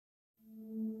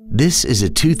This is a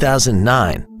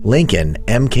 2009 Lincoln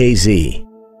MKZ.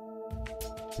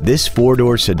 This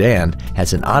four-door sedan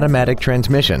has an automatic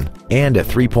transmission and a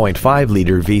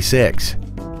 3.5-liter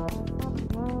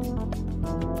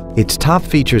V6. Its top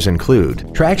features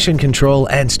include traction control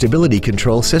and stability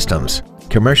control systems,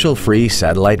 commercial-free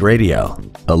satellite radio,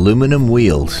 aluminum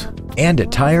wheels, and a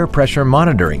tire pressure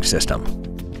monitoring system.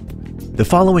 The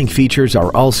following features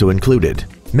are also included: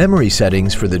 memory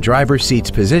settings for the driver's seat's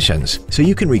positions so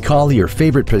you can recall your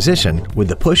favorite position with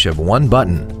the push of one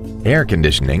button, air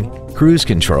conditioning, cruise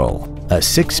control, a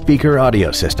 6-speaker audio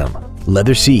system,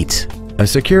 leather seats, a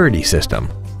security system,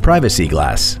 privacy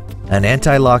glass, an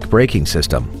anti-lock braking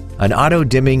system, an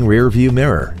auto-dimming rear-view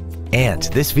mirror, and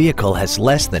this vehicle has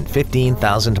less than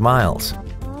 15,000 miles.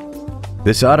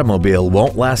 This automobile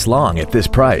won't last long at this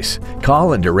price.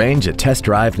 Call and arrange a test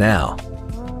drive now.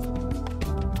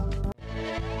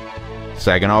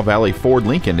 Saginaw Valley Ford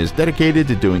Lincoln is dedicated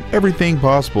to doing everything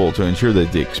possible to ensure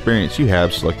that the experience you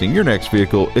have selecting your next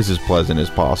vehicle is as pleasant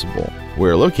as possible.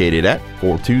 We're located at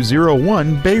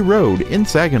 4201 Bay Road in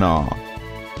Saginaw.